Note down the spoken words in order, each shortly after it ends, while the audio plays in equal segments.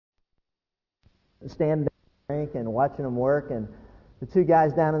standing down and drink and watching them work, and the two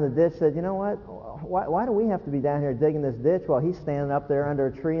guys down in the ditch said, you know what, why do we have to be down here digging this ditch while he's standing up there under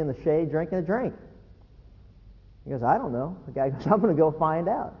a tree in the shade drinking a drink? He goes, I don't know. The guy goes, I'm going to go find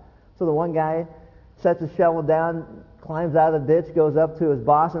out. So the one guy sets his shovel down, climbs out of the ditch, goes up to his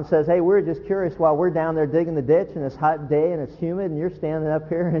boss and says, hey, we're just curious while we're down there digging the ditch and it's hot day and it's humid and you're standing up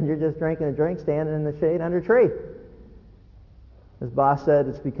here and you're just drinking a drink standing in the shade under a tree. His boss said,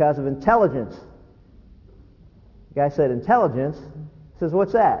 it's because of intelligence. The guy said, intelligence? He says,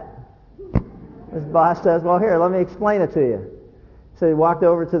 what's that? His boss says, well, here, let me explain it to you. So he walked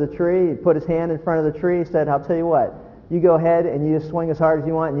over to the tree, he put his hand in front of the tree, he said, I'll tell you what, you go ahead and you just swing as hard as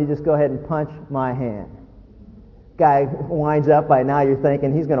you want and you just go ahead and punch my hand. Guy winds up, by now you're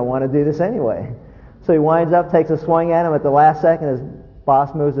thinking he's going to want to do this anyway. So he winds up, takes a swing at him. At the last second, his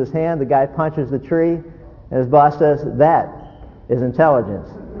boss moves his hand, the guy punches the tree, and his boss says, that is intelligence.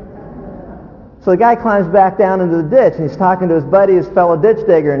 So the guy climbs back down into the ditch, and he's talking to his buddy, his fellow ditch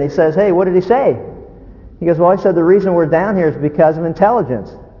digger, and he says, hey, what did he say? He goes, well, I said the reason we're down here is because of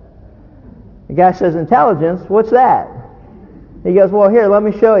intelligence. The guy says, intelligence? What's that? He goes, well, here, let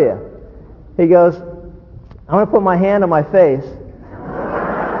me show you. He goes, I'm going to put my hand on my face,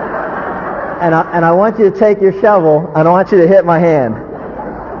 and I want you to take your shovel, and I want you to hit my hand.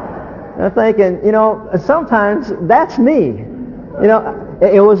 And I'm thinking, you know, sometimes that's me. You know,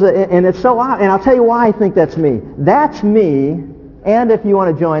 and it's so odd, and I'll tell you why I think that's me. That's me, and if you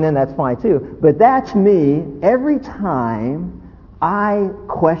want to join in, that's fine too, but that's me every time I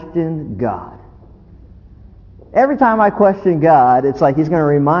question God. Every time I question God, it's like he's going to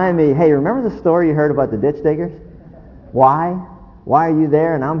remind me, hey, remember the story you heard about the ditch diggers? Why? Why are you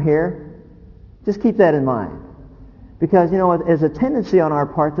there and I'm here? Just keep that in mind. Because, you know, there's a tendency on our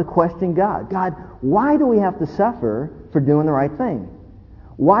part to question God. God, why do we have to suffer for doing the right thing?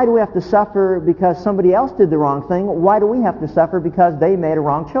 Why do we have to suffer because somebody else did the wrong thing? Why do we have to suffer because they made a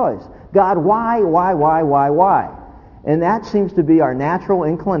wrong choice? God, why? And that seems to be our natural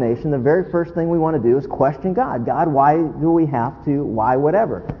inclination. The very first thing we want to do is question God. God, why do we have to? Why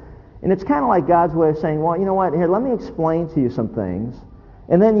whatever? And it's kind of like God's way of saying, well, you know what? Here, let me explain to you some things.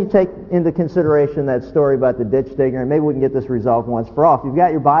 And then you take into consideration that story about the ditch digger, and maybe we can get this resolved once for all. If you've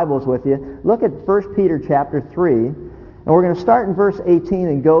got your Bibles with you, look at 1 Peter chapter 3. And we're going to start in verse 18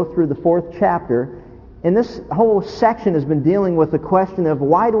 and go through the 4th chapter. And this whole section has been dealing with the question of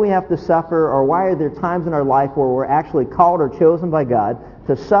why do we have to suffer, or why are there times in our life where we're actually called or chosen by God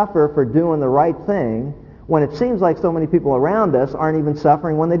to suffer for doing the right thing when it seems like so many people around us aren't even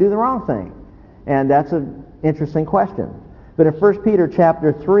suffering when they do the wrong thing? And that's an interesting question. But in 1 Peter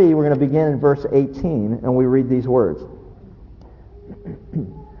chapter 3, we're going to begin in verse 18, and we read these words.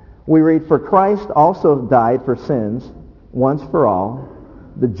 We read, for Christ also died for sins once for all,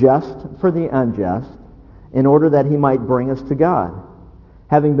 the just for the unjust, in order that he might bring us to God,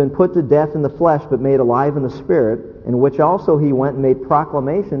 having been put to death in the flesh but made alive in the Spirit, in which also he went and made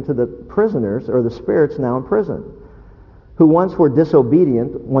proclamation to the prisoners, or the spirits now in prison, who once were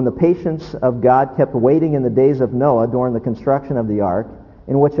disobedient when the patience of God kept waiting in the days of Noah during the construction of the ark,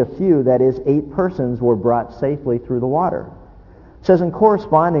 in which a few, that is 8 persons, were brought safely through the water. It says, and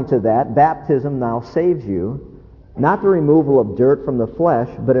corresponding to that, baptism now saves you, not the removal of dirt from the flesh,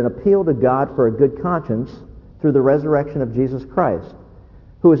 but an appeal to God for a good conscience through the resurrection of Jesus Christ,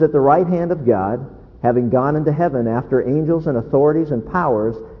 who is at the right hand of God, having gone into heaven after angels and authorities and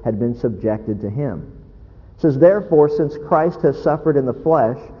powers had been subjected to him. It says, therefore, since Christ has suffered in the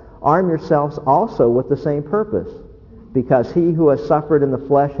flesh, arm yourselves also with the same purpose, because he who has suffered in the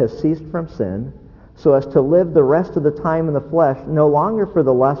flesh has ceased from sin, so as to live the rest of the time in the flesh, no longer for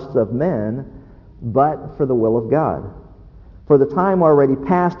the lusts of men, but for the will of God. For the time already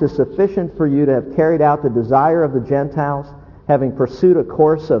past is sufficient for you to have carried out the desire of the Gentiles, having pursued a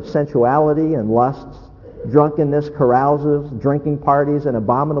course of sensuality and lusts, drunkenness, carousals, drinking parties, and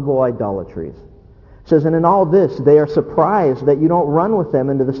abominable idolatries. It says, and in all this they are surprised that you don't run with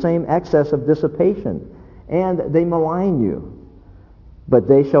them into the same excess of dissipation, and they malign you. But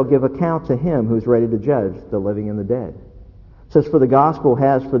they shall give account to him who's ready to judge the living and the dead. It says, for the gospel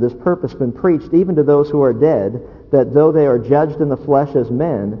has for this purpose been preached even to those who are dead, that though they are judged in the flesh as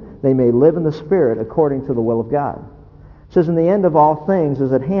men, they may live in the Spirit according to the will of God. It says, and the end of all things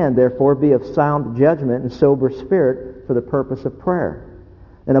is at hand, therefore be of sound judgment and sober spirit for the purpose of prayer.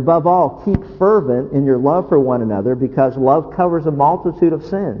 And above all, keep fervent in your love for one another, because love covers a multitude of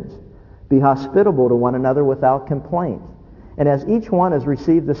sins. Be hospitable to one another without complaint. And as each one has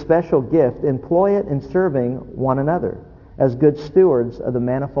received a special gift, employ it in serving one another, as good stewards of the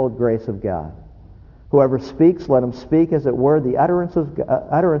manifold grace of God. Whoever speaks, let him speak as it were the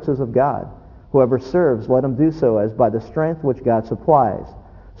utterances of God. Whoever serves, let him do so as by the strength which God supplies,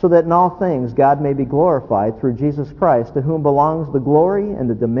 so that in all things God may be glorified through Jesus Christ, to whom belongs the glory and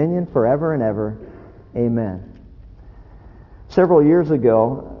the dominion forever and ever. Amen. Several years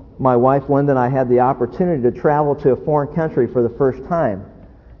ago, my wife Linda and I had the opportunity to travel to a foreign country for the first time.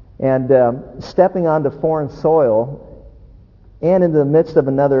 And stepping onto foreign soil and in the midst of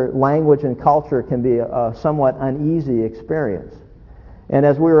another language and culture can be a somewhat uneasy experience. And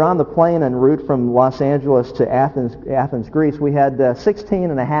as we were on the plane en route from Los Angeles to Athens, Greece, we had 16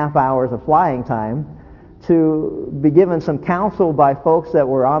 and a half hours of flying time to be given some counsel by folks that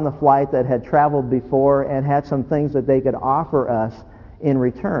were on the flight that had traveled before and had some things that they could offer us in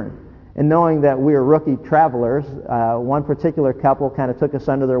return. And knowing that we were rookie travelers, one particular couple kind of took us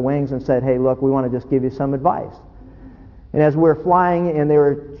under their wings and said, hey, look, we want to just give you some advice. And as we were flying and they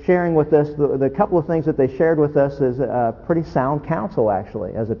were sharing with us, the couple of things that they shared with us is pretty sound counsel,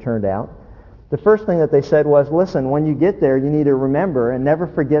 actually, as it turned out. The first thing that they said was, listen, when you get there, you need to remember and never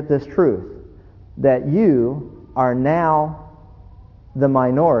forget this truth, that you are now the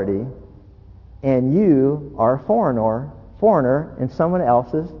minority and you are a foreigner in someone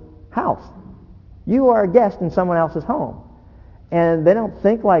else's house. You are a guest in someone else's home. And they don't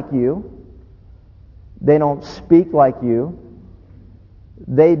think like you. They don't speak like you.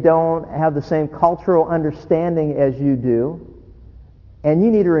 They don't have the same cultural understanding as you do. And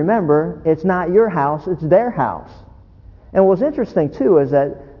you need to remember, it's not your house, it's their house. And what's interesting, too, is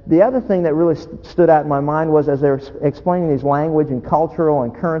that the other thing that really stood out in my mind was as they were explaining these language and cultural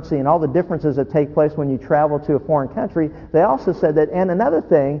and currency and all the differences that take place when you travel to a foreign country, they also said that, and another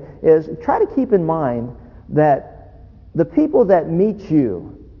thing is, try to keep in mind that the people that meet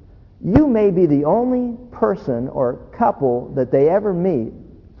you may be the only person or couple that they ever meet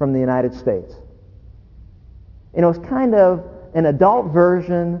from the United States. And it was kind of an adult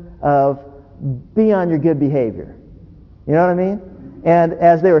version of be on your good behavior. You know what I mean? And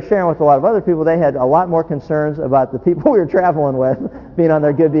as they were sharing with a lot of other people, they had a lot more concerns about the people we were traveling with being on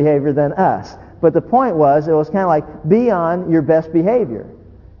their good behavior than us. But the point was, it was kind of like, be on your best behavior.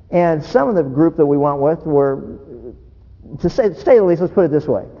 And some of the group that we went with were, to say the least, let's put it this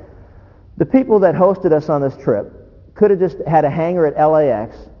way. The people that hosted us on this trip could have just had a hangar at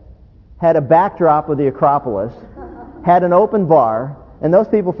LAX, had a backdrop of the Acropolis, had an open bar, and those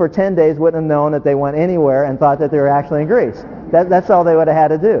people for 10 days wouldn't have known that they went anywhere and thought that they were actually in Greece. That's all they would have had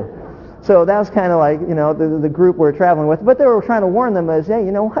to do. So that was kind of like, the group we were traveling with. But they were trying to warn them as, hey,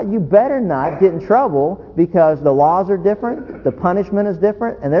 you know what, you better not get in trouble because the laws are different, the punishment is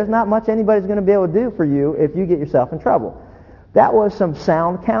different, and there's not much anybody's going to be able to do for you if you get yourself in trouble. That was some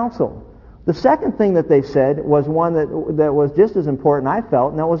sound counsel. The second thing that they said was one that was just as important, I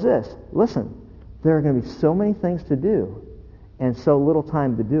felt, and that was this. Listen, there are going to be so many things to do and so little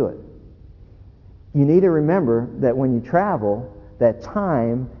time to do it. You need to remember that when you travel, that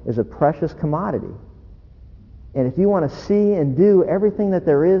time is a precious commodity. And if you want to see and do everything that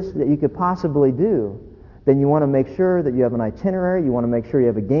there is that you could possibly do, then you want to make sure that you have an itinerary, you want to make sure you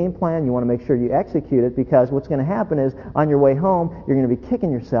have a game plan, you want to make sure you execute it, because what's going to happen is on your way home, you're going to be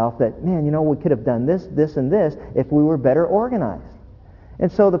kicking yourself that, man, we could have done this, this, and this if we were better organized.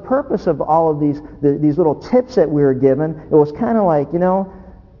 And so the purpose of all of these little tips that we were given, it was kind of like,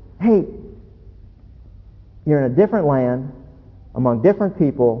 hey, you're in a different land, among different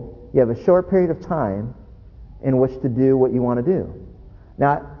people, you have a short period of time in which to do what you want to do.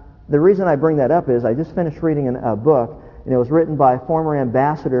 Now, the reason I bring that up is I just finished reading a book, and it was written by a former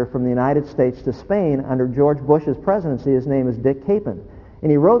ambassador from the United States to Spain under George Bush's presidency. His name is Dick Capon.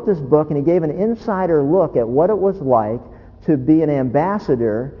 And he wrote this book, and he gave an insider look at what it was like to be an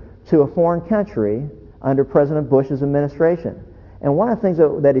ambassador to a foreign country under President Bush's administration. And one of the things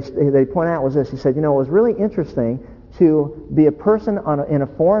that he pointed out was this. He said, it was really interesting to be a person in a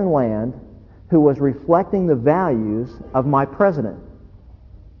foreign land who was reflecting the values of my president.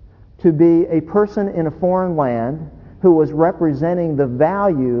 To be a person in a foreign land who was representing the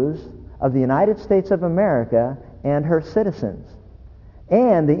values of the United States of America and her citizens.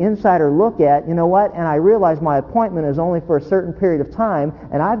 And the insider look at, and I realize my appointment is only for a certain period of time,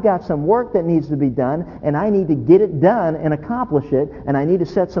 and I've got some work that needs to be done, and I need to get it done and accomplish it, and I need to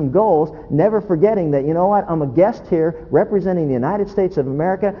set some goals, never forgetting that, I'm a guest here representing the United States of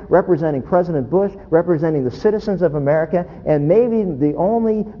America, representing President Bush, representing the citizens of America, and maybe the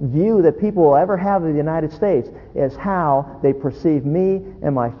only view that people will ever have of the United States is how they perceive me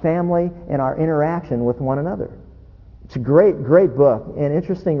and my family and our interaction with one another. It's a great, great book and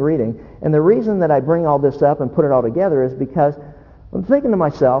interesting reading. And the reason that I bring all this up and put it all together is because I'm thinking to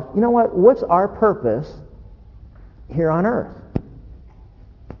myself, what's our purpose here on earth?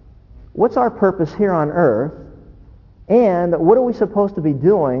 what's our purpose here on earth, and what are we supposed to be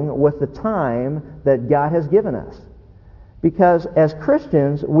doing with the time that God has given us? Because as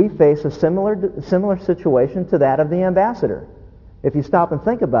Christians, we face a similar situation to that of the ambassador. If you stop and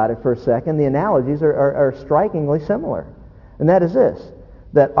think about it for a second, the analogies are strikingly similar. And that is this,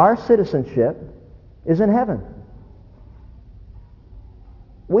 that our citizenship is in heaven.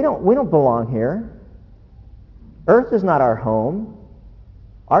 We don't belong here. Earth is not our home.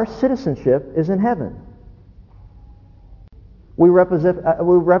 Our citizenship is in heaven. We represent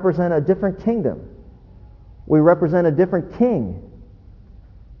a different kingdom. We represent a different king.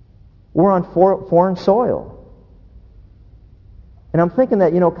 We're on foreign soil. And I'm thinking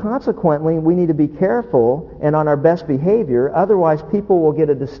that, consequently, we need to be careful and on our best behavior. Otherwise, people will get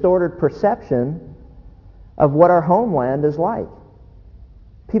a distorted perception of what our homeland is like.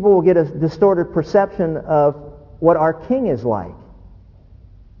 People will get a distorted perception of what our king is like,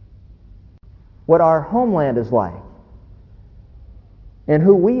 what our homeland is like, and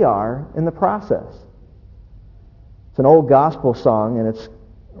who we are in the process. It's an old gospel song, and it's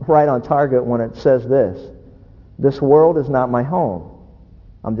right on target when it says this: "This world is not my home.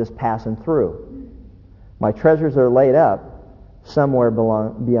 I'm just passing through. My treasures are laid up somewhere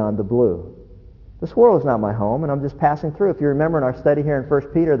beyond the blue." This world is not my home, and I'm just passing through. If you remember in our study here in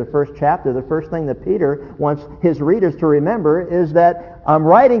 1 Peter, the first chapter, the first thing that Peter wants his readers to remember is that I'm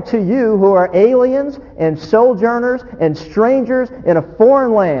writing to you who are aliens and sojourners and strangers in a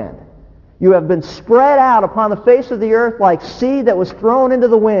foreign land. You have been spread out upon the face of the earth like seed that was thrown into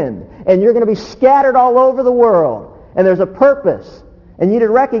the wind, and you're going to be scattered all over the world. And there's a purpose. And you need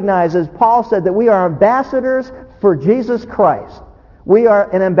to recognize, as Paul said, that we are ambassadors for Jesus Christ. We are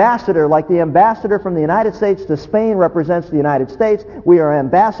an ambassador, like the ambassador from the United States to Spain represents the United States. We are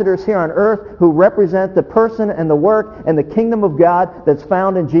ambassadors here on earth who represent the person and the work and the kingdom of God that's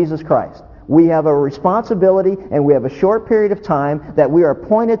found in Jesus Christ. We have a responsibility, and we have a short period of time that we are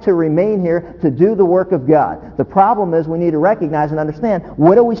appointed to remain here to do the work of God. The problem is we need to recognize and understand,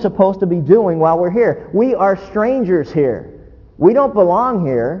 what are we supposed to be doing while we're here? We are strangers here. We don't belong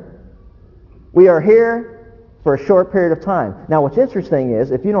here. We are here for a short period of time. Now, what's interesting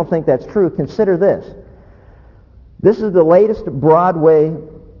is, if you don't think that's true, consider this. This is the latest Broadway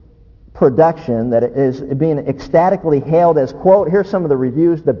production that is being ecstatically hailed as, quote, here's some of the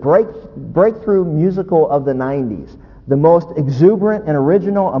reviews, the breakthrough musical of the 90s, the most exuberant and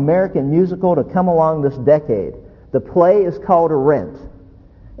original American musical to come along this decade. The play is called Rent,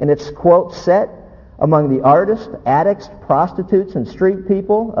 and it's, quote, set among the artists, addicts, prostitutes, and street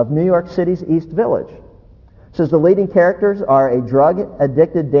people of New York City's East Village. It says the leading characters are a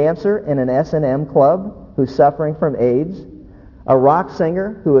drug-addicted dancer in an S&M club who's suffering from AIDS, a rock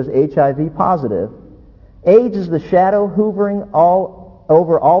singer who is HIV positive. AIDS is the shadow hovering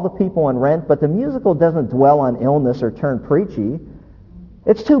over all the people in Rent, but the musical doesn't dwell on illness or turn preachy.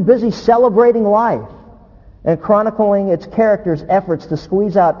 It's too busy celebrating life and chronicling its characters' efforts to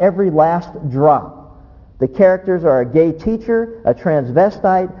squeeze out every last drop. The characters are a gay teacher, a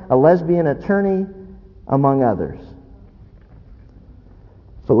transvestite, a lesbian attorney, among others.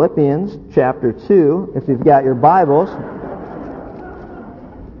 Philippians chapter 2, if you've got your Bibles.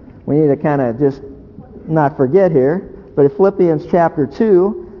 We need to kind of just not forget here. But in Philippians chapter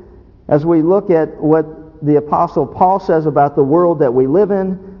 2, as we look at what the Apostle Paul says about the world that we live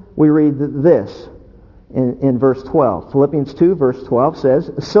in, we read this in verse 12. Philippians 2, verse 12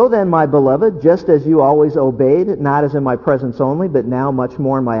 says, "So then, my beloved, just as you always obeyed, not as in my presence only, but now much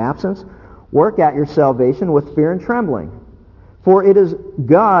more in my absence, work out your salvation with fear and trembling. For it is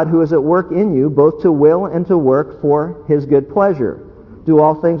God who is at work in you, both to will and to work for his good pleasure. Do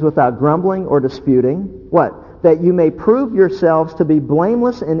all things without grumbling or disputing." What? "That you may prove yourselves to be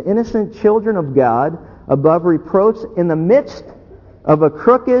blameless and innocent children of God, above reproach in the midst of a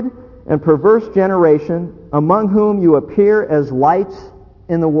crooked and perverse generation, among whom you appear as lights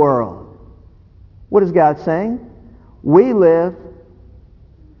in the world." What is God saying? We live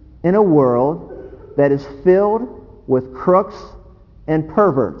in a world that is filled with crooks and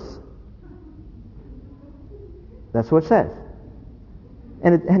perverts. That's what it says.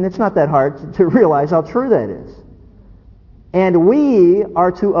 And it's not that hard to realize how true that is. And we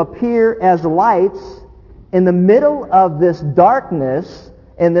are to appear as lights in the middle of this darkness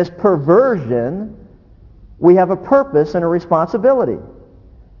and this perversion. We have a purpose and a responsibility.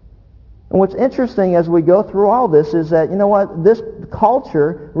 And what's interesting as we go through all this is that, this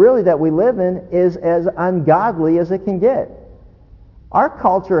culture really that we live in is as ungodly as it can get. Our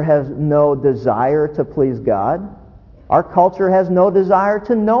culture has no desire to please God. Our culture has no desire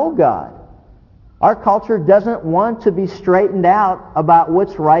to know God. Our culture doesn't want to be straightened out about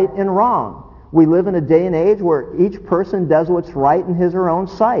what's right and wrong. We live in a day and age where each person does what's right in his or her own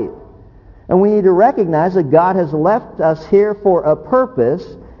sight. And we need to recognize that God has left us here for a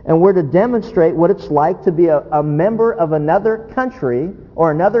purpose, and we're to demonstrate what it's like to be a member of another country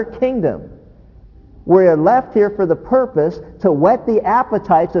or another kingdom. We're left here for the purpose to whet the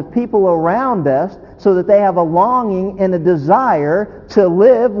appetites of people around us so that they have a longing and a desire to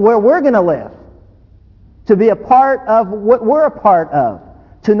live where we're going to live, to be a part of what we're a part of,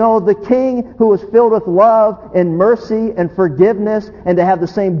 to know the King who is filled with love and mercy and forgiveness, and to have the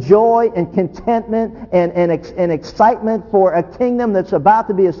same joy and contentment and excitement for a kingdom that's about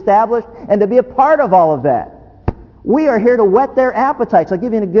to be established, and to be a part of all of that. We are here to whet their appetites. I'll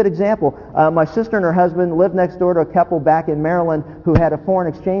give you a good example. My sister and her husband lived next door to a couple back in Maryland who had a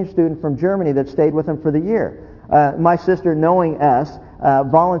foreign exchange student from Germany that stayed with them for the year. My sister, knowing us,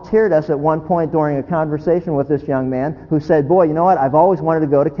 volunteered us at one point during a conversation with this young man who said, boy, you know what, I've always wanted to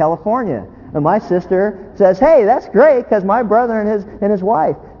go to California. And my sister says, hey, that's great, because my brother and his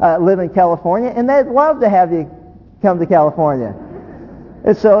wife live in California, and they'd love to have you come to California.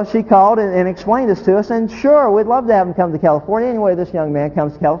 And so she called and explained this to us, and sure, we'd love to have him come to California. Anyway, this young man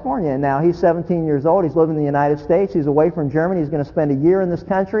comes to California, and now he's 17 years old. He's living in the United States. He's away from Germany. He's going to spend a year in this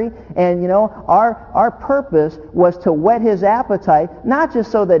country. And, you know, our purpose was to whet his appetite, not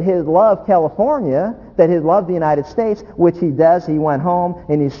just so that he'd love California, that he'd love the United States, which he does. He went home,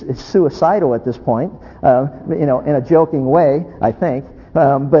 and he's suicidal at this point, you know, in a joking way, I think.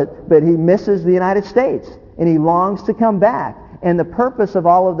 But he misses the United States, and he longs to come back. And the purpose of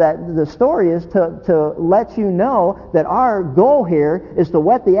all of that, the story, is to let you know that our goal here is to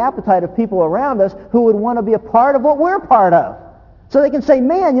whet the appetite of people around us who would want to be a part of what we're part of. So they can say,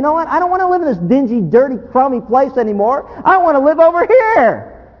 man, you know what? I don't want to live in this dingy, dirty, crummy place anymore. I want to live over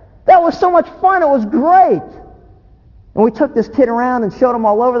here. That was so much fun. It was great. And we took this kid around and showed him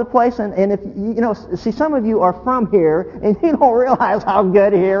all over the place. And if you know, see, some of you are from here and you don't realize how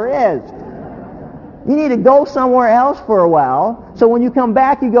good here is. You need to go somewhere else for a while, so when you come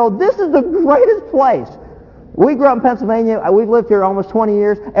back, you go, this is the greatest place. We grew up in Pennsylvania. We've lived here almost 20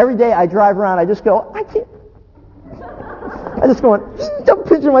 years. Every day I drive around, I just go, I can't. I just go, don't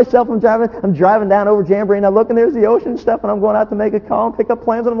picture myself. I'm driving down over Jamboree, and I look, and there's the ocean and stuff, and I'm going out to make a call and pick up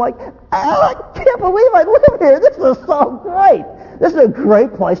plans, and I'm like, I can't believe I live here. This is so great. This is a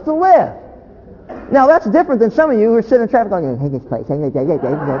great place to live. Now, that's different than some of you who are sitting in traffic going, hey, this place.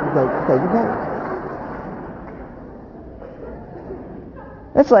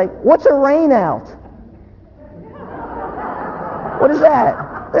 It's like, what's a rain out? What is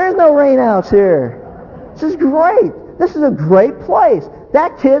that? There's no rain outs here. This is great. This is a great place.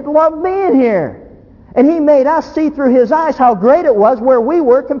 That kid loved being here. And he made us see through his eyes how great it was where we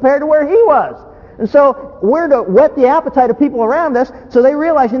were compared to where he was. And so we're to whet the appetite of people around us so they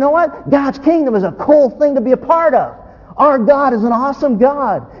realize, you know what? God's kingdom is a cool thing to be a part of. Our God is an awesome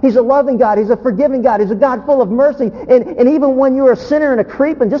God. He's a loving God. He's a forgiving God. He's a God full of mercy. And even when you're a sinner and a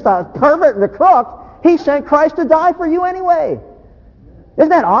creep and just a pervert and a crook, He sent Christ to die for you anyway. Isn't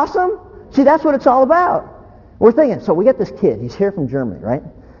that awesome? See, that's what it's all about. We're thinking, so we get this kid. He's here from Germany, right?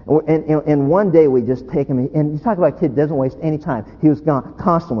 And one day we just take him, and you talk about a kid that doesn't waste any time. He was gone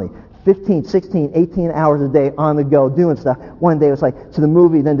constantly. 15, 16, 18 hours a day on the go doing stuff. One day it was like to the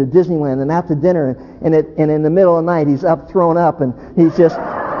movie, then to Disneyland, then out to dinner, and in the middle of the night he's up throwing up, and he's just,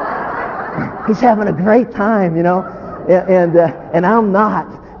 he's having a great time, you know, and I'm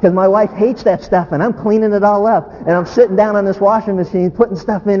not, because my wife hates that stuff, and I'm cleaning it all up, and I'm sitting down on this washing machine putting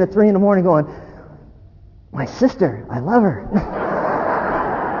stuff in at 3 in the morning going, my sister, I love her.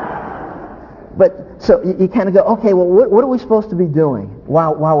 But so you kind of go, okay, well, what are we supposed to be doing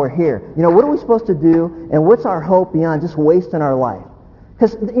while we're here? You know, what are we supposed to do, and what's our hope beyond just wasting our life?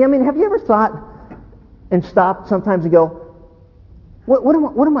 Because, I mean, have you ever thought and stopped sometimes and go,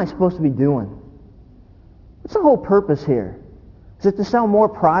 what am I supposed to be doing? What's the whole purpose here? Is it to sell more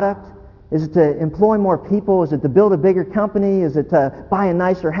product? Is it to employ more people? Is it to build a bigger company? Is it to buy a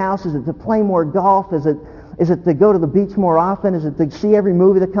nicer house? Is it to play more golf? Is it to go to the beach more often? Is it to see every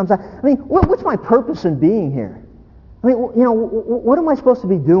movie that comes out? I mean, what's my purpose in being here? I mean, you know, what am I supposed to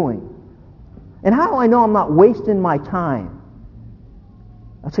be doing? And how do I know I'm not wasting my time?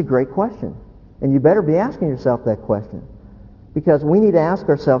 That's a great question. And you better be asking yourself that question. Because we need to ask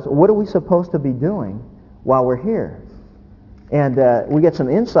ourselves, what are we supposed to be doing while we're here? And we get some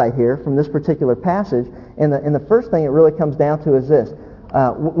insight here from this particular passage. And the first thing it really comes down to is this.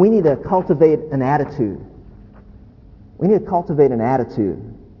 We need to cultivate an attitude. We need to cultivate an attitude.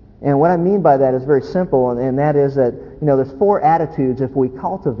 And what I mean by that is very simple, and that is that, you know, there's 4 attitudes if we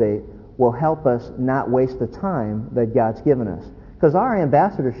cultivate will help us not waste the time that God's given us. Because our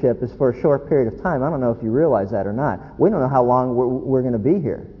ambassadorship is for a short period of time. I don't know if you realize that or not. We don't know how long we're going to be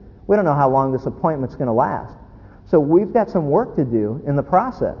here. We don't know how long this appointment's going to last. So we've got some work to do in the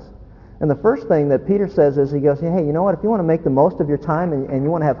process. And the first thing that Peter says is, he goes, hey, you know what? If you want to make the most of your time and you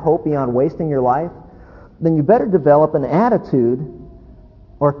want to have hope beyond wasting your life, then you better develop an attitude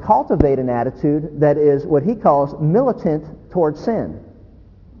or cultivate an attitude that is what he calls militant towards sin.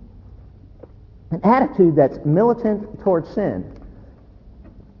 An attitude that's militant towards sin.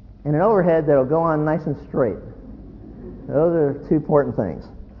 And an overhead that'll go on nice and straight. Those are two important things.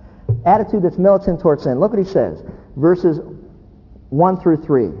 Attitude that's militant towards sin. Look what he says. Verses 1 through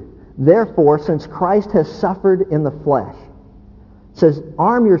 3. Therefore, since Christ has suffered in the flesh, it says,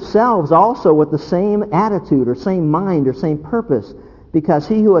 arm yourselves also with the same attitude or same mind or same purpose, because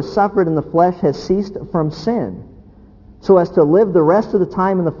he who has suffered in the flesh has ceased from sin, so as to live the rest of the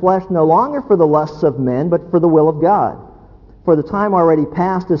time in the flesh no longer for the lusts of men, but for the will of God. For the time already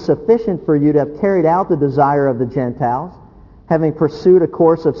past is sufficient for you to have carried out the desire of the Gentiles, having pursued a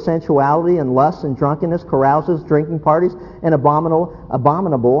course of sensuality and lust and drunkenness, carouses, drinking parties, and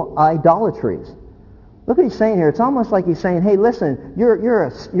abominable idolatries. Look what he's saying here. It's almost like he's saying, hey, listen, you're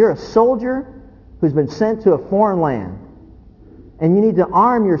a soldier who's been sent to a foreign land, and you need to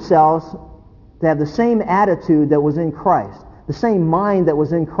arm yourselves to have the same attitude that was in Christ, the same mind that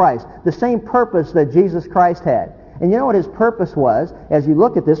was in Christ, the same purpose that Jesus Christ had. And you know what his purpose was? As you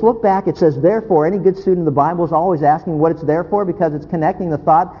look at this, look back, it says, therefore. Any good student of the Bible is always asking what it's there for, because it's connecting the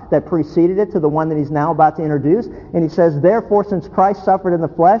thought that preceded it to the one that he's now about to introduce. And he says, therefore, since Christ suffered in the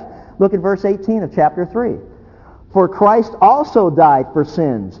flesh, look at verse 18 of chapter 3. For Christ also died for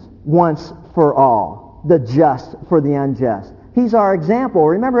sins once for all, the just for the unjust. He's our example.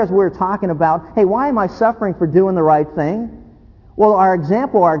 Remember, as we were talking about, hey, why am I suffering for doing the right thing? Well, our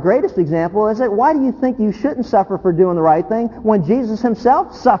example, our greatest example, is that why do you think you shouldn't suffer for doing the right thing when Jesus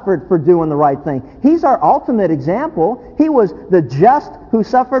himself suffered for doing the right thing? He's our ultimate example. He was the just who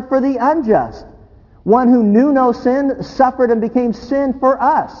suffered for the unjust. One who knew no sin suffered and became sin for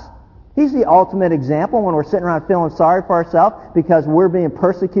us. He's the ultimate example when we're sitting around feeling sorry for ourselves because we're being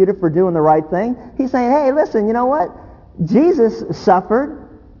persecuted for doing the right thing. He's saying, hey, listen, you know what? Jesus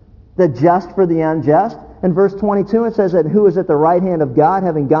suffered, the just for the unjust. In verse 22 it says that who is at the right hand of God,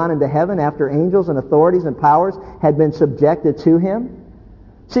 having gone into heaven after angels and authorities and powers had been subjected to him.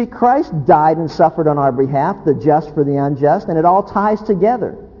 See, Christ died and suffered on our behalf, the just for the unjust, and it all ties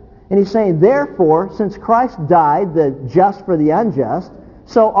together. And he's saying, therefore, since Christ died, the just for the unjust,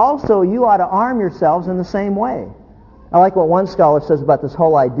 so also you ought to arm yourselves in the same way. I like what one scholar says about this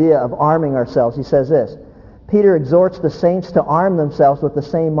whole idea of arming ourselves. He says this: Peter exhorts the saints to arm themselves with the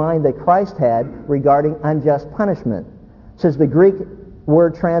same mind that Christ had regarding unjust punishment. It says the Greek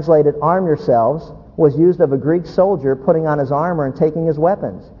word translated arm yourselves was used of a Greek soldier putting on his armor and taking his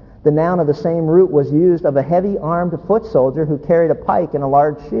weapons. The noun of the same root was used of a heavy armed foot soldier who carried a pike and a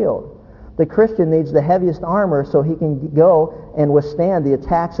large shield. The Christian needs the heaviest armor so he can go and withstand the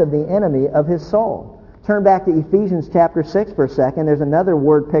attacks of the enemy of his soul. Turn back to Ephesians chapter 6 for a second. There's another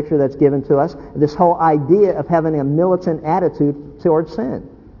word picture that's given to us, this whole idea of having a militant attitude towards sin.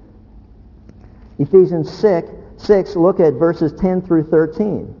 Ephesians 6, look at verses 10 through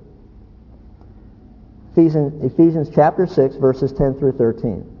 13. Ephesians chapter 6, verses 10 through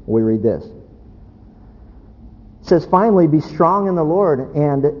 13. We read this. It says, finally, be strong in the Lord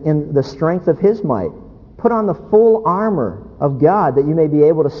and in the strength of his might. Put on the full armor of God that you may be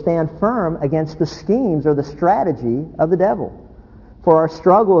able to stand firm against the schemes or the strategy of the devil. For our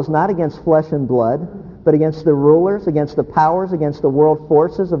struggle is not against flesh and blood, but against the rulers, against the powers, against the world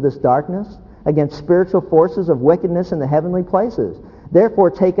forces of this darkness, against spiritual forces of wickedness in the heavenly places. Therefore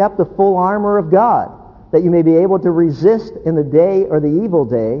take up the full armor of God, that you may be able to resist in the day or the evil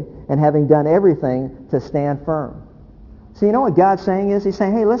day, and having done everything, to stand firm. So you know what God's saying is? He's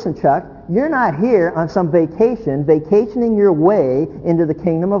saying, hey, listen, Chuck, you're not here on some vacationing your way into the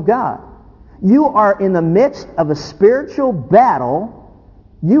kingdom of God. You are in the midst of a spiritual battle.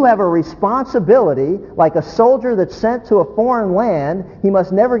 You have a responsibility, like a soldier that's sent to a foreign land. He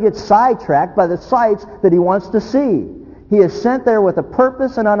must never get sidetracked by the sights that he wants to see. He is sent there with a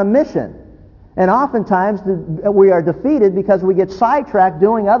purpose and on a mission. And oftentimes we are defeated because we get sidetracked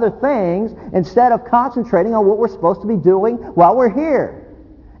doing other things instead of concentrating on what we're supposed to be doing while we're here.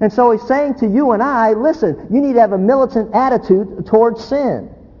 And so he's saying to you and I, listen, you need to have a militant attitude towards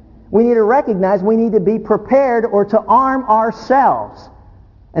sin. We need to recognize we need to be prepared or to arm ourselves.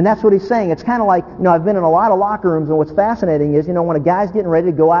 And that's what he's saying. It's kind of like, I've been in a lot of locker rooms, and what's fascinating is, when a guy's getting ready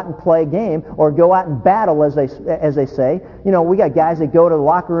to go out and play a game or go out and battle, as they say, we got guys that go to the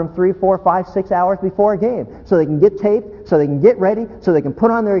locker room 3, 4, 5, 6 hours before a game so they can get taped, so they can get ready, so they can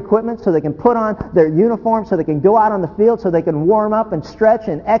put on their equipment, so they can put on their uniform, so they can go out on the field, so they can warm up and stretch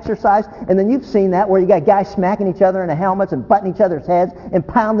and exercise. And then you've seen that where you got guys smacking each other in the helmets and butting each other's heads and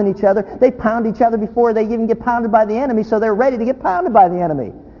pounding each other. They pound each other before they even get pounded by the enemy, so they're ready to get pounded by the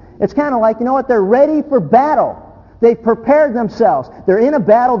enemy. It's kind of like, they're ready for battle. They've prepared themselves. They're in a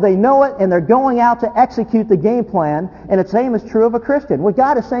battle, they know it, and they're going out to execute the game plan, and the same is true of a Christian. What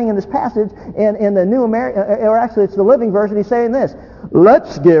God is saying in this passage, in the New American, or actually it's the Living Version, he's saying this: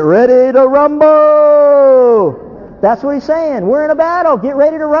 let's get ready to rumble! That's what he's saying. We're in a battle. Get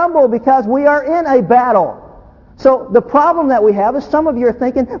ready to rumble, because we are in a battle. So the problem that we have is some of you are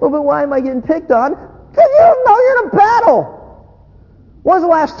thinking, well, but why am I getting picked on? Because you don't know you're in a battle. When's the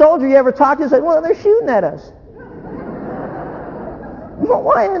last soldier you ever talked to said, well, they're shooting at us? Well,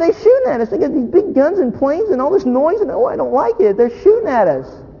 why are they shooting at us? They got these big guns and planes and all this noise, and I don't like it. They're shooting at us.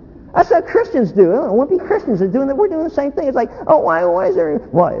 That's what Christians do. It won't be Christians. We're doing the same thing. It's like, why is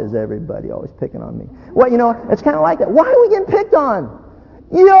everybody always picking on me? Well, it's kind of like that. Why are we getting picked on?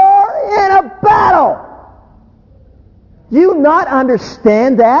 You're in a battle. Do you not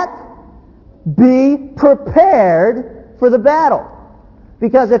understand that? Be prepared for the battle.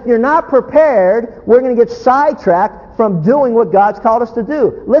 Because if you're not prepared, we're going to get sidetracked from doing what God's called us to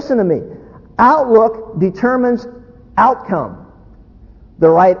do. Listen to me. Outlook determines outcome. The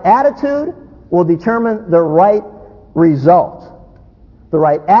right attitude will determine the right result. The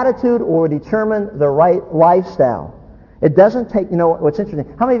right attitude will determine the right lifestyle. It doesn't take, what's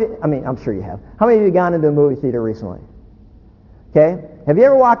interesting, how many of you, I'm sure you have. How many of you have gone into a movie theater recently? Okay? Have you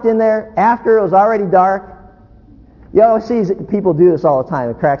ever walked in there after it was already dark? You always see people do this all the time.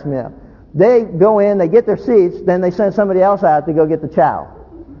 It cracks me up. They go in, they get their seats, then they send somebody else out to go get the chow.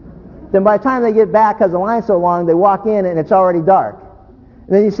 Then by the time they get back, because the line's so long, they walk in and it's already dark.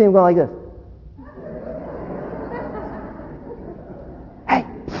 And then you see them going like this. Hey,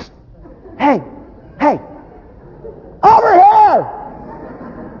 psst, hey, over here!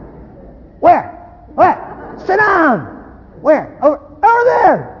 Where? Sit down! Where? Over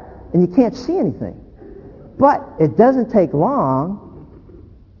there! And you can't see anything. But it doesn't take long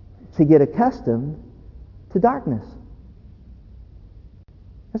to get accustomed to darkness.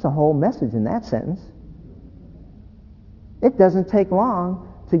 That's a whole message in that sentence. It doesn't take long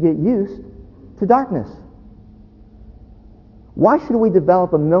to get used to darkness. Why should we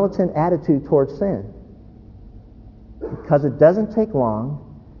develop a militant attitude towards sin? Because it doesn't take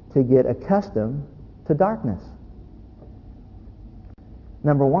long to get accustomed to darkness.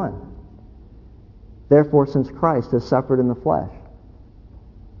 Number one, therefore, since Christ has suffered in the flesh.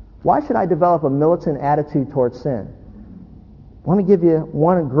 Why should I develop a militant attitude towards sin? I want to give you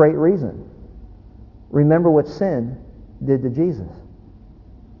one great reason. Remember what sin did to Jesus.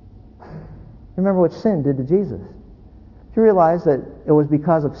 Remember what sin did to Jesus. Do you realize that it was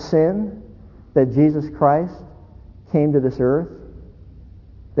because of sin that Jesus Christ came to this earth?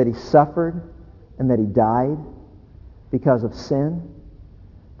 That he suffered and that he died because of sin?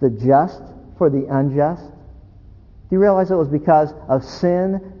 The just for the unjust? Do you realize it was because of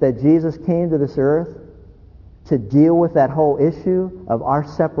sin that Jesus came to this earth to deal with that whole issue of our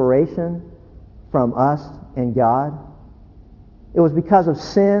separation from us and God? It was because of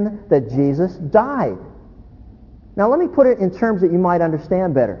sin that Jesus died. Now let me put it in terms that you might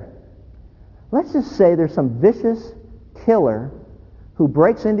understand better. Let's just say there's some vicious killer who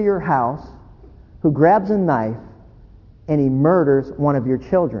breaks into your house, who grabs a knife, and he murders one of your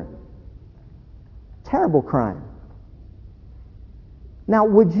children. Terrible crime. Now,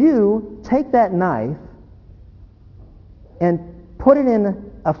 would you take that knife and put it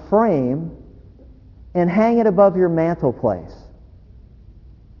in a frame and hang it above your mantelpiece?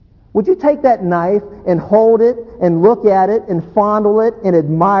 Would you take that knife and hold it and look at it and fondle it and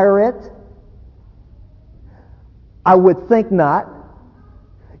admire it? I would think not.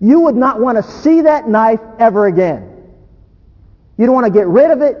 You would not want to see that knife ever again. You don't want to get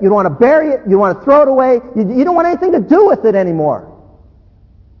rid of it. You don't want to bury it. You don't want to throw it away. You don't want anything to do with it anymore.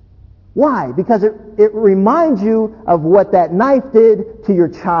 Why? Because it reminds you of what that knife did to your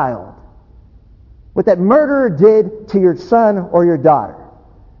child. What that murderer did to your son or your daughter.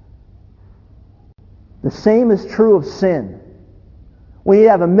 The same is true of sin. We need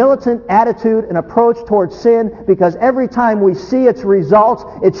to have a militant attitude and approach towards sin, because every time we see its results,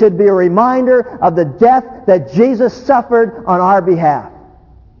 it should be a reminder of the death that Jesus suffered on our behalf.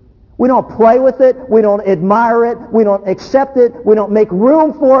 We don't play with it. We don't admire it. We don't accept it. We don't make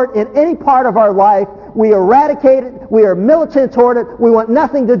room for it in any part of our life. We eradicate it. We are militant toward it. We want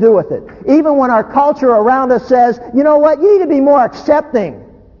nothing to do with it. Even when our culture around us says, you know what, you need to be more accepting.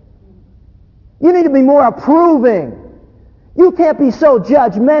 You need to be more approving. You can't be so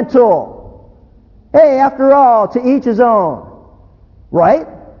judgmental. Hey, after all, to each his own. Right?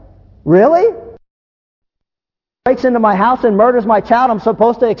 Really? Breaks into my house and murders my child, I'm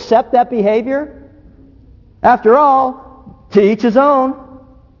supposed to accept that behavior? After all, to each his own.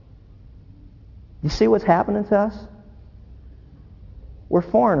 You see what's happening to us? We're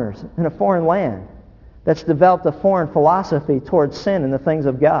foreigners in a foreign land that's developed a foreign philosophy towards sin and the things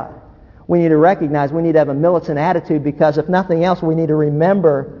of God. We need to recognize we need to have a militant attitude, because if nothing else, we need to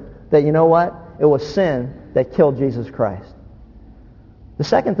remember that, you know what? It was sin that killed Jesus Christ. The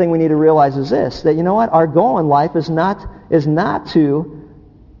second thing we need to realize is this, that, you know what? Our goal in life is not to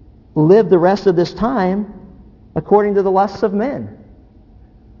live the rest of this time according to the lusts of men.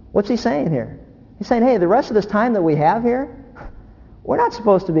 What's he saying here? He's saying, hey, the rest of this time that we have here, we're not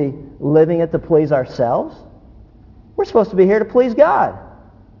supposed to be living it to please ourselves. We're supposed to be here to please God.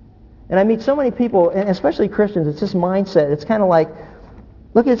 And I meet so many people, and especially Christians, it's this mindset. It's kind of like,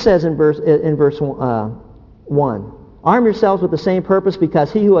 look what it says in verse 1. Arm yourselves with the same purpose,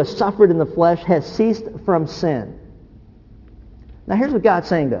 because he who has suffered in the flesh has ceased from sin. Now here's what God's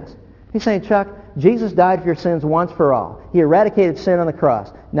saying to us. He's saying, Chuck, Jesus died for your sins once for all. He eradicated sin on the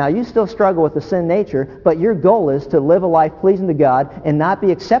cross. Now you still struggle with the sin nature, but your goal is to live a life pleasing to God and not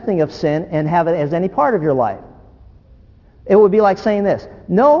be accepting of sin and have it as any part of your life. It would be like saying this.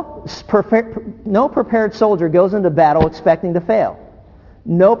 No prepared soldier goes into battle expecting to fail.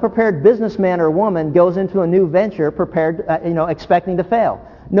 No prepared businessman or woman goes into a new venture expecting to fail.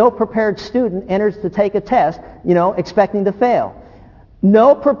 No prepared student enters to take a test, expecting to fail.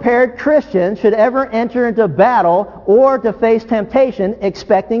 No prepared Christian should ever enter into battle or to face temptation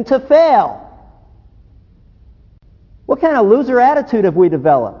expecting to fail. What kind of loser attitude have we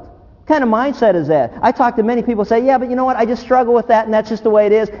developed? What kind of mindset is that? I talk to many people who say, yeah, but you know what? I just struggle with that, and that's just the way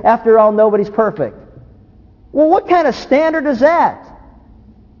it is. After all, nobody's perfect. Well, what kind of standard is that?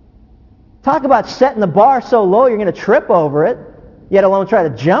 Talk about setting the bar so low you're going to trip over it, yet alone try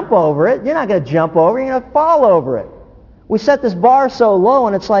to jump over it. You're not going to jump over it. You're going to fall over it. We set this bar so low,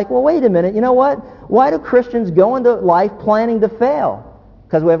 and it's like, well, wait a minute. You know what? Why do Christians go into life planning to fail?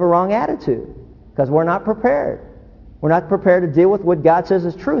 Because we have a wrong attitude. Because we're not prepared. We're not prepared to deal with what God says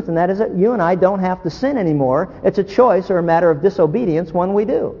is truth, and that is that you and I don't have to sin anymore. It's a choice or a matter of disobedience when we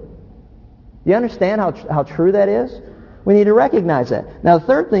do. Do you understand how true that is? We need to recognize that. Now, the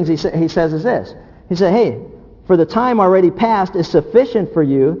third thing he says is this. He said, hey, for the time already past is sufficient for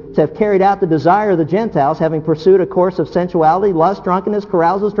you to have carried out the desire of the Gentiles, having pursued a course of sensuality, lust, drunkenness,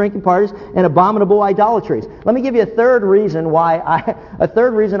 carousals, drinking parties, and abominable idolatries. Let me give you a third reason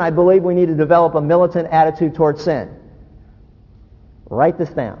I believe we need to develop a militant attitude towards sin. Write this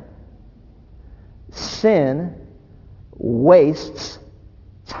down. Sin wastes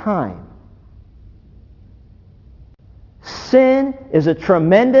time. Sin is a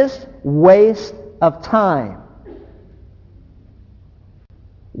tremendous waste of time.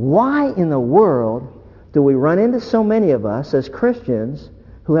 Why in the world do we run into so many of us as Christians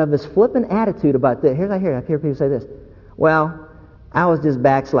who have this flippant attitude about this? I hear people say this. Well, I was just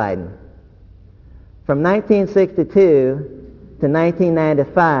backsliding. From 1962 to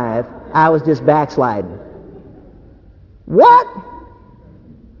 1995, I was just backsliding. What?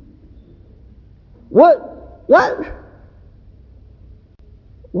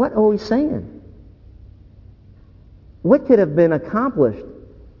 What are we saying? What could have been accomplished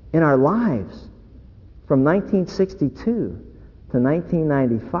in our lives from 1962 to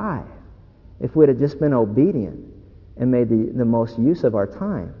 1995 if we'd have just been obedient and made the most use of our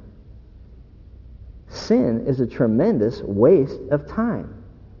time? Sin is a tremendous waste of time.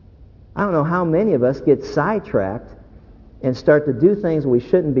 I don't know how many of us get sidetracked and start to do things we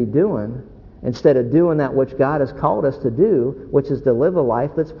shouldn't be doing instead of doing that which God has called us to do, which is to live a life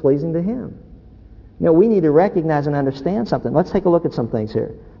that's pleasing to Him. We need to recognize and understand something. Let's take a look at some things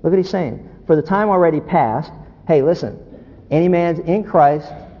here. Look what he's saying. For the time already past, hey, listen, any man's in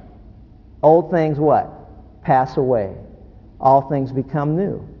Christ, old things what? Pass away. All things become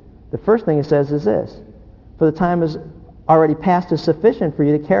new. The first thing he says is this. For the time is already past is sufficient for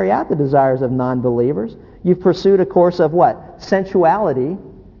you to carry out the desires of non-believers. You've pursued a course of what? Sensuality,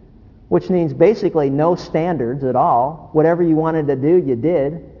 which means basically no standards at all. Whatever you wanted to do, you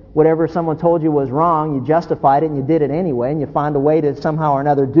did. Whatever someone told you was wrong, you justified it and you did it anyway, and you found a way to somehow or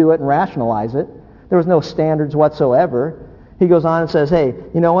another do it and rationalize it. There was no standards whatsoever. He goes on and says, hey,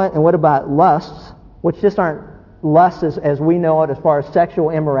 you know what? And what about lusts, which just aren't lusts as we know it as far as sexual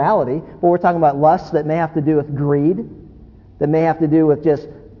immorality, but we're talking about lusts that may have to do with greed, that may have to do with just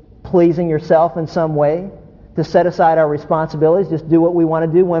pleasing yourself in some way, to set aside our responsibilities, just do what we want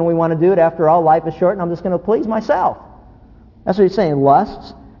to do when we want to do it. After all, life is short and I'm just going to please myself. That's what he's saying,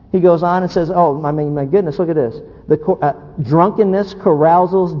 lusts. He goes on and says, oh, my goodness, look at this. Drunkenness,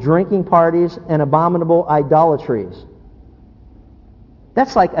 carousals, drinking parties, and abominable idolatries.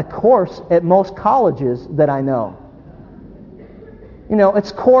 That's like a course at most colleges that I know. You know,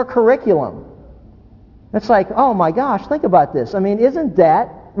 it's core curriculum. It's like, oh my gosh, think about this. I mean, isn't that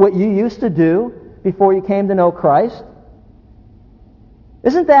what you used to do before you came to know Christ?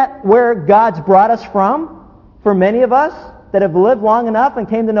 Isn't that where God's brought us from for many of us that have lived long enough and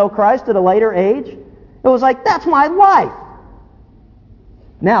came to know Christ at a later age? It was like, that's my life.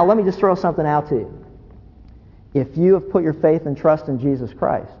 Now, let me just throw something out to you. If you have put your faith and trust in Jesus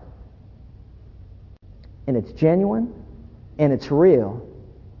Christ, and it's genuine, and it's real,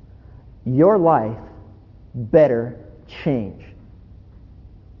 your life better change.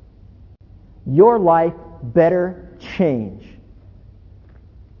 Your life better change.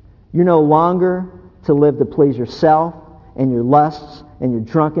 You're no longer to live to please yourself and your lusts and your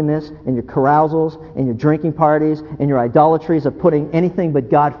drunkenness and your carousals and your drinking parties and your idolatries of putting anything but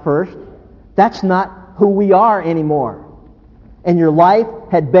God first. That's not who we are anymore. And your life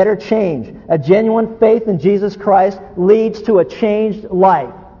had better change. A genuine faith in Jesus Christ leads to a changed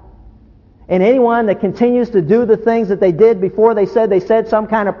life. And anyone that continues to do the things that they did before they said some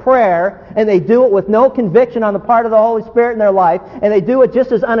kind of prayer, and they do it with no conviction on the part of the Holy Spirit in their life, and they do it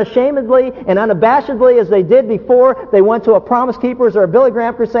just as unashamedly and unabashedly as they did before they went to a Promise Keepers or a Billy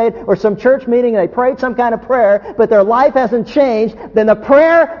Graham crusade or some church meeting and they prayed some kind of prayer, but their life hasn't changed, then the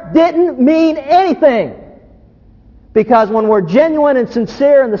prayer didn't mean anything. Because when we're genuine and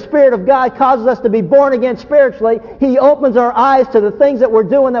sincere and the Spirit of God causes us to be born again spiritually, He opens our eyes to the things that we're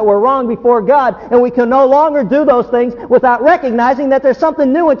doing that were wrong before God, and we can no longer do those things without recognizing that there's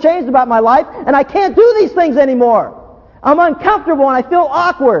something new and changed about my life, and I can't do these things anymore. I'm uncomfortable and I feel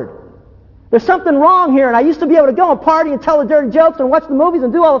awkward. There's something wrong here, and I used to be able to go and party and tell the dirty jokes and watch the movies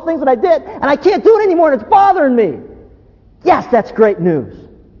and do all the things that I did, and I can't do it anymore, and it's bothering me. Yes, that's great news.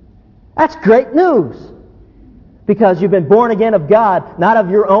 That's great news. Because you've been born again of God, not of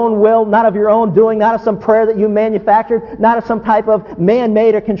your own will, not of your own doing, not of some prayer that you manufactured, not of some type of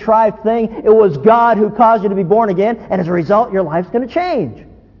man-made or contrived thing. It was God who caused you to be born again, and as a result, your life's going to change.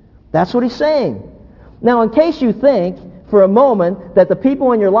 That's what he's saying. Now, in case you think for a moment that the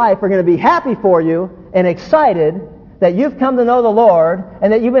people in your life are going to be happy for you and excited that you've come to know the Lord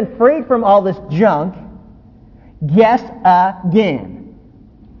and that you've been freed from all this junk, guess again.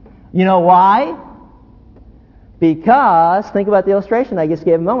 You know why? Because, think about the illustration I just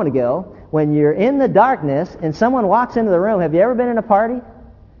gave a moment ago. When you're in the darkness and someone walks into the room, have you ever been in a party?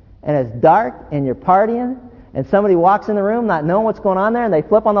 And it's dark and you're partying and somebody walks in the room not knowing what's going on there and they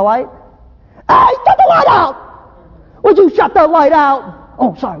flip on the light? Hey, shut the light out! Would you shut the light out?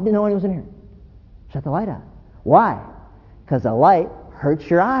 Oh, sorry, didn't know anyone was in here. Shut the light out. Why? Because the light hurts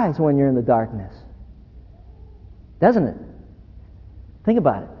your eyes when you're in the darkness. Doesn't it? Think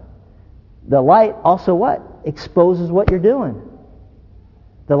about it. The light also what? Exposes what you're doing.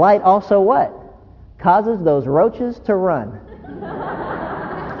 The light also what? Causes those roaches to run.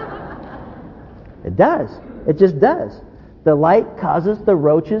 It does. It just does. The light causes the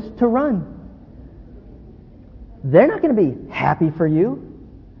roaches to run. They're not going to be happy for you.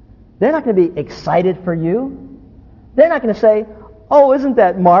 They're not going to be excited for you. They're not going to say, oh, isn't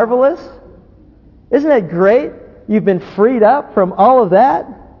that marvelous? Isn't that great? You've been freed up from all of that.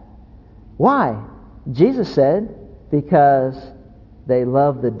 Why? Jesus said, because they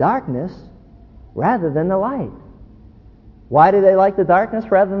love the darkness rather than the light. Why do they like the darkness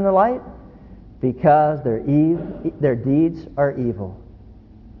rather than the light? Because their deeds are evil.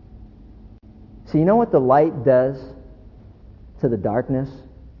 So you know what the light does to the darkness?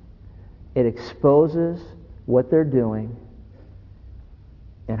 It exposes what they're doing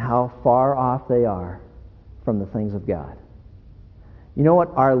and how far off they are from the things of God. You know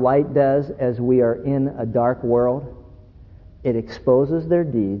what our light does as we are in a dark world? It exposes their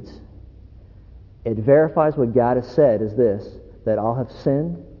deeds. It verifies what God has said is this, that all have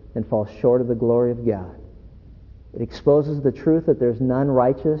sinned and fall short of the glory of God. It exposes the truth that there's none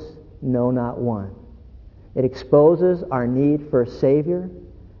righteous, no, not one. It exposes our need for a Savior.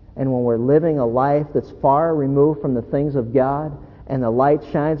 And when we're living a life that's far removed from the things of God, and the light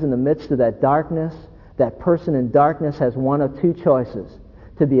shines in the midst of that darkness, that person in darkness has one of two choices: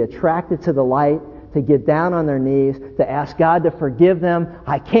 to be attracted to the light, to get down on their knees, to ask God to forgive them.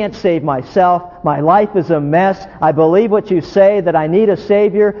 I can't save myself. My life is a mess. I believe what you say, that I need a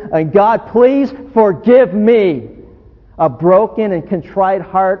Savior. And God, please forgive me. A broken and contrite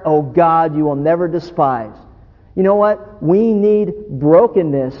heart, oh God, you will never despise. You know what? We need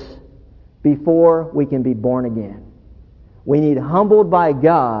brokenness before we can be born again. We need humbled by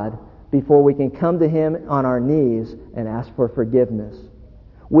God before we can come to Him on our knees and ask for forgiveness.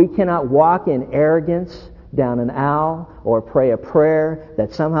 We cannot walk in arrogance down an aisle or pray a prayer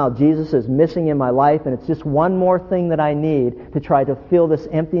that somehow Jesus is missing in my life and it's just one more thing that I need to try to fill this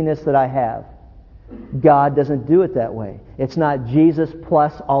emptiness that I have. God doesn't do it that way. It's not Jesus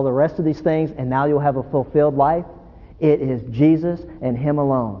plus all the rest of these things and now you'll have a fulfilled life. It is Jesus and Him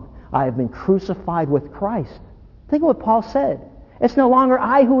alone. I have been crucified with Christ. Think of what Paul said. It's no longer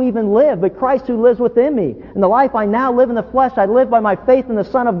I who even live, but Christ who lives within me. And the life I now live in the flesh, I live by my faith in the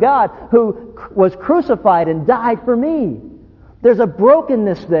Son of God who was crucified and died for me. There's a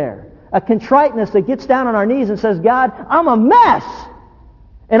brokenness there, a contriteness that gets down on our knees and says, God, I'm a mess,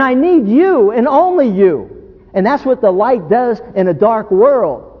 and I need you and only you. And that's what the light does in a dark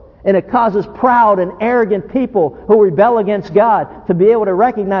world. And it causes proud and arrogant people who rebel against God to be able to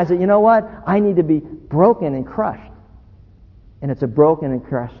recognize that, you know what, I need to be broken and crushed. And it's a broken and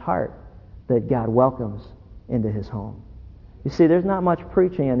crushed heart that God welcomes into His home. You see, there's not much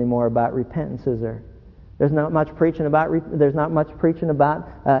preaching anymore about repentance, is there? There's not much preaching about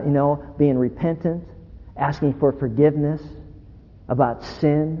being repentant, asking for forgiveness, about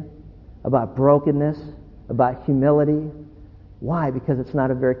sin, about brokenness, about humility. Why? Because it's not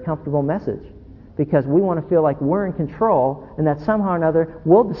a very comfortable message. Because we want to feel like we're in control and that somehow or another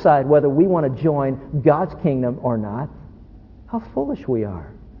we'll decide whether we want to join God's kingdom or not. How foolish we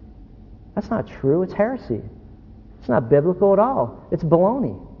are. That's not true. It's heresy. It's not biblical at all. It's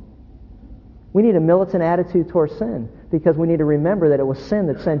baloney. We need a militant attitude towards sin because we need to remember that it was sin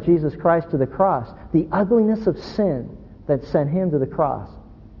that sent Jesus Christ to the cross. The ugliness of sin that sent Him to the cross.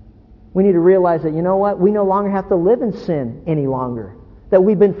 We need to realize that, you know what? We no longer have to live in sin any longer. That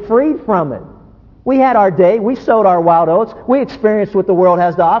we've been freed from it. We had our day. We sowed our wild oats. We experienced what the world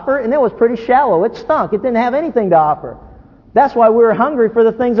has to offer, and it was pretty shallow. It stunk. It didn't have anything to offer. That's why we were hungry for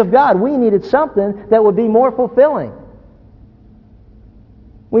the things of God. We needed something that would be more fulfilling.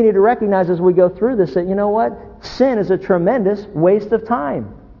 We need to recognize as we go through this that, you know what? Sin is a tremendous waste of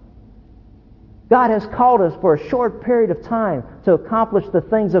time. God has called us for a short period of time to accomplish the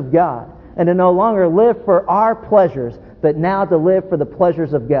things of God and to no longer live for our pleasures, but now to live for the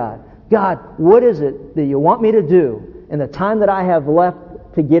pleasures of God. God, what is it that you want me to do in the time that I have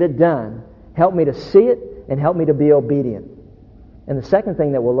left to get it done? Help me to see it and help me to be obedient. And the second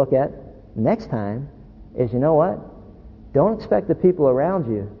thing that we'll look at next time is, you know what? Don't expect the people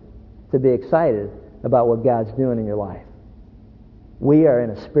around you to be excited about what God's doing in your life. We are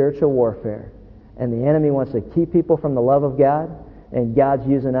in a spiritual warfare, and the enemy wants to keep people from the love of God, and God's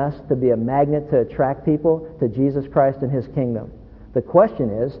using us to be a magnet to attract people to Jesus Christ and His kingdom. The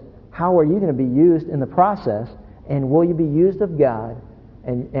question is, how are you going to be used in the process, and will you be used of God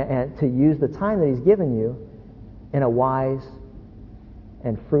and to use the time that He's given you in a wise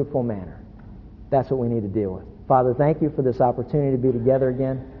and fruitful manner? That's what we need to deal with. Father, thank you for this opportunity to be together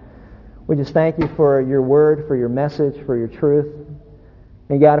again. We just thank you for your word, for your message, for your truth.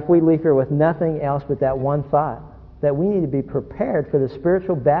 And God, if we leave here with nothing else but that one thought, that we need to be prepared for the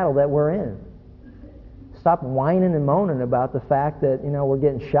spiritual battle that we're in. Stop whining and moaning about the fact that, we're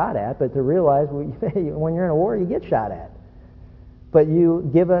getting shot at, but to realize when you're in a war, you get shot at. But you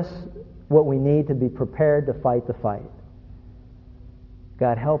give us what we need to be prepared to fight the fight.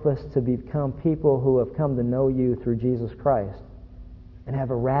 God, help us to become people who have come to know you through Jesus Christ and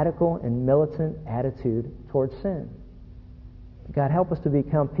have a radical and militant attitude towards sin. God, help us to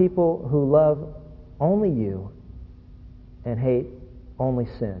become people who love only you and hate only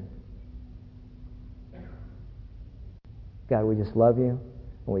sin. God, we just love you, and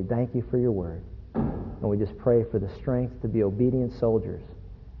we thank you for your word. And we just pray for the strength to be obedient soldiers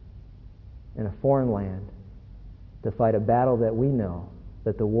in a foreign land to fight a battle that we know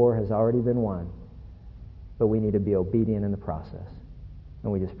that the war has already been won, but we need to be obedient in the process.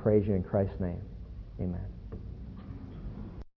 And we just praise you in Christ's name. Amen.